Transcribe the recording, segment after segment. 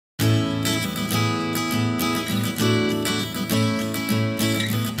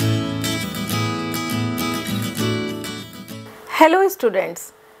Hello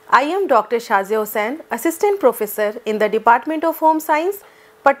students, I am Dr. Shazia Husain, Assistant Professor in the Department of Home Science,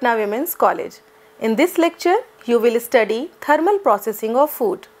 Patna Women's College. In this lecture, you will study thermal processing of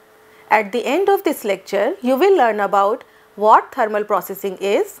food. At the end of this lecture, you will learn about what thermal processing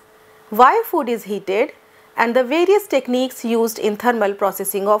is, why food is heated, and the various techniques used in thermal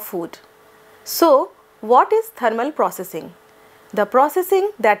processing of food. So, what is thermal processing? The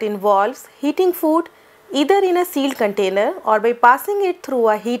processing that involves heating food either in a sealed container or by passing it through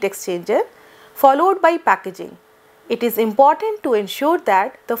a heat exchanger followed by packaging. It is important to ensure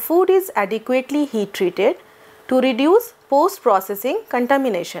that the food is adequately heat treated to reduce post-processing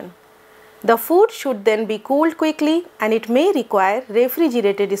contamination. The food should then be cooled quickly and it may require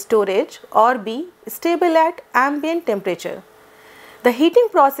refrigerated storage or be stable at ambient temperature. The heating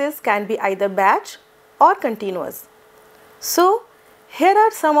process can be either batch or continuous. So, here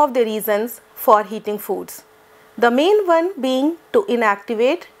are some of the reasons for heating foods. The main one being to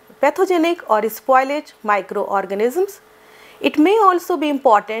inactivate pathogenic or spoilage microorganisms. It may also be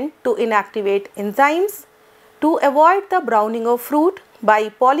important to inactivate enzymes to avoid the browning of fruit by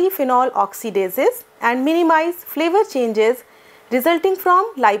polyphenol oxidases and minimize flavor changes resulting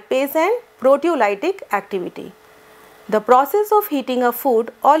from lipase and proteolytic activity. The process of heating a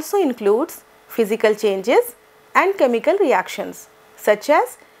food also includes physical changes and chemical reactions such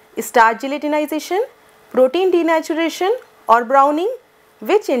as starch gelatinization, protein denaturation or browning,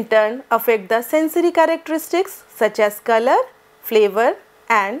 which in turn affect the sensory characteristics such as color, flavor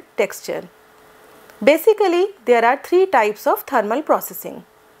and texture. Basically, there are three types of thermal processing.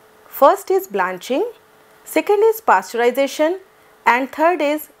 First is blanching, second is pasteurization and third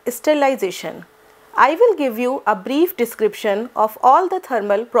is sterilization. I will give you a brief description of all the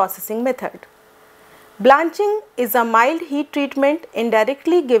thermal processing method. Blanching is a mild heat treatment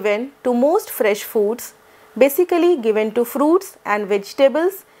indirectly given to most fresh foods, basically given to fruits and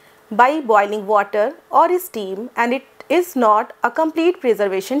vegetables by boiling water or steam, and it is not a complete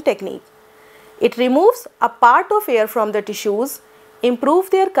preservation technique. It removes a part of air from the tissues, improves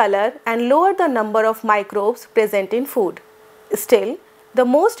their color and lower the number of microbes present in food. Still, the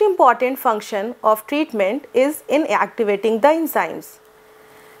most important function of treatment is in activating the enzymes.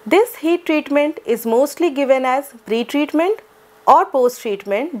 This heat treatment is mostly given as pre-treatment or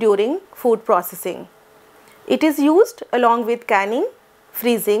post-treatment during food processing. It is used along with canning,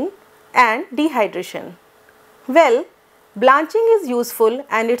 freezing and dehydration. Well, blanching is useful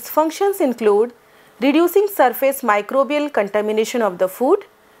and its functions include reducing surface microbial contamination of the food,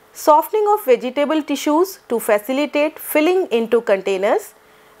 softening of vegetable tissues to facilitate filling into containers,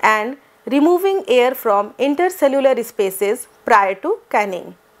 and removing air from intercellular spaces prior to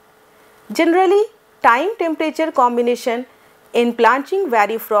canning. Generally, time-temperature combination in blanching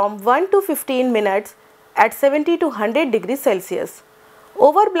vary from 1 to 15 minutes at 70 to 100 degrees Celsius.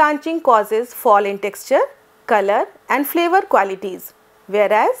 Over-blanching causes fall in texture, color and flavor qualities,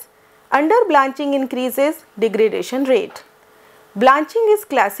 whereas under-blanching increases degradation rate. Blanching is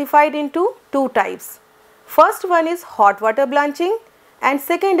classified into two types. First one is hot water blanching and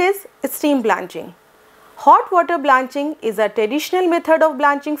second is steam blanching. Hot water blanching is a traditional method of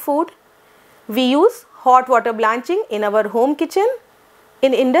blanching food. We use hot water blanching in our home kitchen.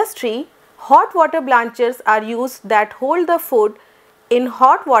 In industry, hot water blanchers are used that hold the food in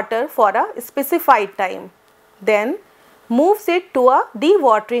hot water for a specified time, then moves it to a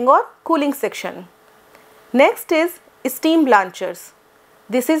dewatering or cooling section. Next is steam blanchers.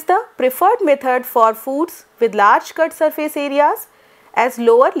 This is the preferred method for foods with large cut surface areas as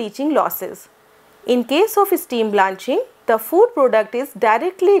lower leaching losses. In case of steam blanching, the food product is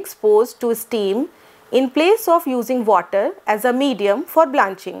directly exposed to steam in place of using water as a medium for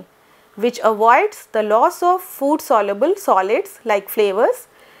blanching, which avoids the loss of food soluble solids like flavors,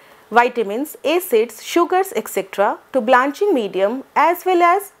 vitamins, acids, sugars, etc. to blanching medium, as well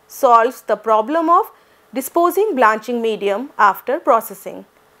as solves the problem of disposing blanching medium after processing.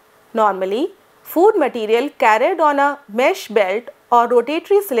 Normally, food material carried on a mesh belt or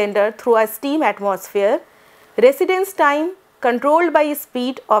rotatory cylinder through a steam atmosphere, residence time controlled by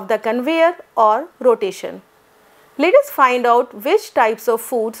speed of the conveyor or rotation. Let us find out which types of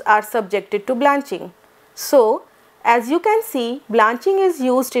foods are subjected to blanching. So, as you can see, blanching is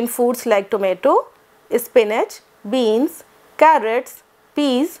used in foods like tomato, spinach, beans, carrots,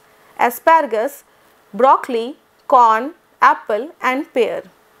 peas, asparagus, broccoli, corn, apple and pear.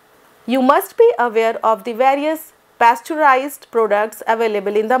 You must be aware of the various pasteurized products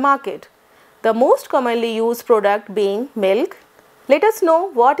available in the market. The most commonly used product being milk. Let us know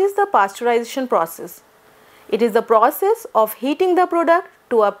what is the pasteurization process. It is the process of heating the product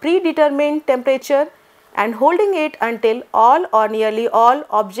to a predetermined temperature and holding it until all or nearly all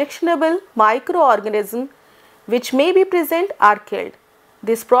objectionable microorganisms which may be present are killed.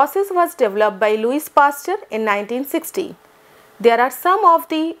 This process was developed by Louis Pasteur in 1960. There are some of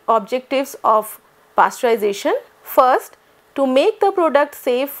the objectives of pasteurization. First, to make the product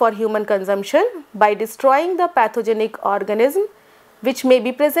safe for human consumption by destroying the pathogenic organism which may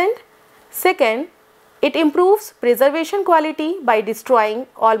be present. Second, it improves preservation quality by destroying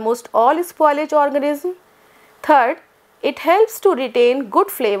almost all spoilage organisms. Third, it helps to retain good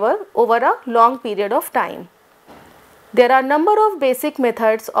flavor over a long period of time. There are a number of basic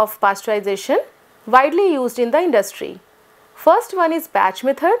methods of pasteurization widely used in the industry. First one is batch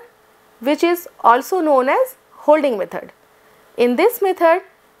method, which is also known as holding method. In this method,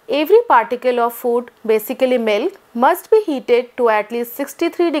 every particle of food, basically milk, must be heated to at least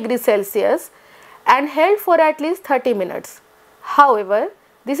 63 degrees Celsius and held for at least 30 minutes. However,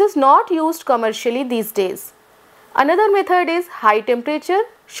 this is not used commercially these days. Another method is high temperature,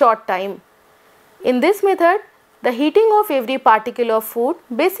 short time. In this method, the heating of every particle of food,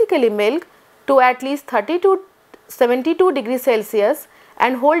 basically milk, to at least 30 to 72 degrees Celsius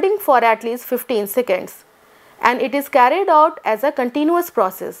and holding for at least 15 seconds, and it is carried out as a continuous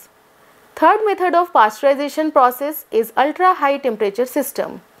process. Third method of pasteurization process is ultra high temperature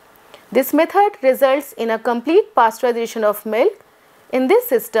system. This method results in a complete pasteurization of milk. In this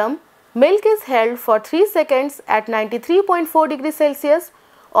system, milk is held for 3 seconds at 93.4 degrees Celsius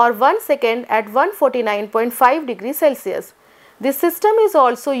or 1 second at 149.5 degrees Celsius. This system is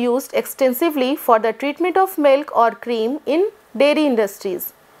also used extensively for the treatment of milk or cream in dairy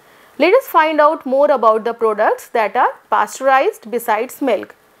industries. Let us find out more about the products that are pasteurized besides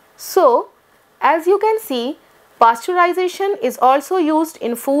milk. So, as you can see, pasteurization is also used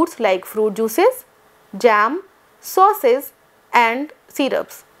in foods like fruit juices, jam, sauces and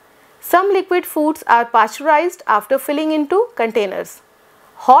syrups. Some liquid foods are pasteurized after filling into containers.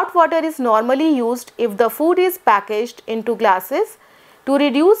 Hot water is normally used if the food is packaged into glasses to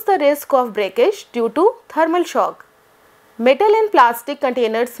reduce the risk of breakage due to thermal shock. Metal and plastic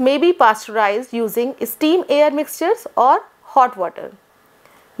containers may be pasteurized using steam air mixtures or hot water.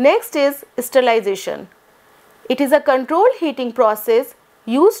 Next is sterilization. It is a controlled heating process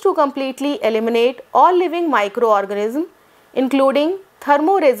used to completely eliminate all living microorganisms, including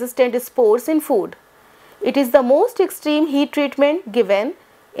thermoresistant spores in food. It is the most extreme heat treatment given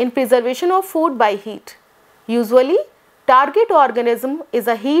in preservation of food by heat. Usually, target organism is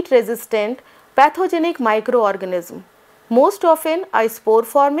a heat-resistant pathogenic microorganism, most often a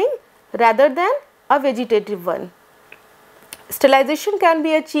spore-forming rather than a vegetative one. Sterilization can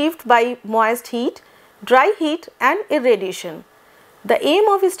be achieved by moist heat, dry heat and irradiation. The aim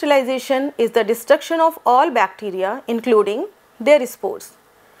of sterilization is the destruction of all bacteria, including their spores.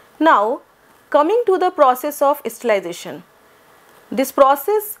 Now, coming to the process of sterilization. This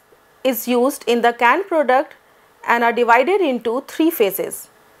process is used in the canned product and are divided into 3 phases.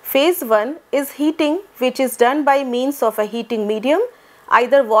 Phase 1 is heating, which is done by means of a heating medium,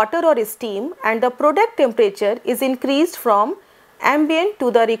 either water or steam, and the product temperature is increased from ambient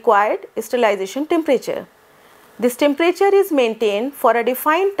to the required sterilization temperature. This temperature is maintained for a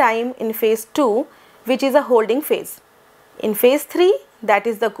defined time in phase 2, which is a holding phase. In phase 3, that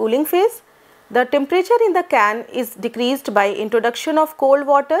is the cooling phase, the temperature in the can is decreased by introduction of cold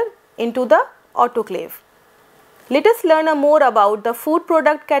water into the autoclave. Let us learn more about the food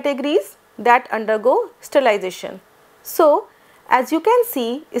product categories that undergo sterilization. So, as you can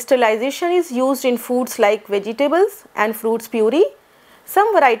see, sterilization is used in foods like vegetables and fruits puree,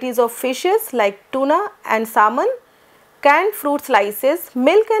 some varieties of fishes like tuna and salmon, canned fruit slices,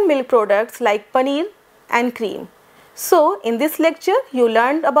 milk and milk products like paneer and cream. So, in this lecture, you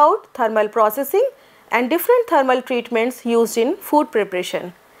learned about thermal processing and different thermal treatments used in food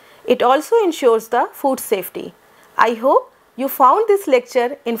preparation. It also ensures the food safety. I hope you found this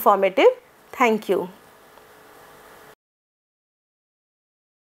lecture informative. Thank you.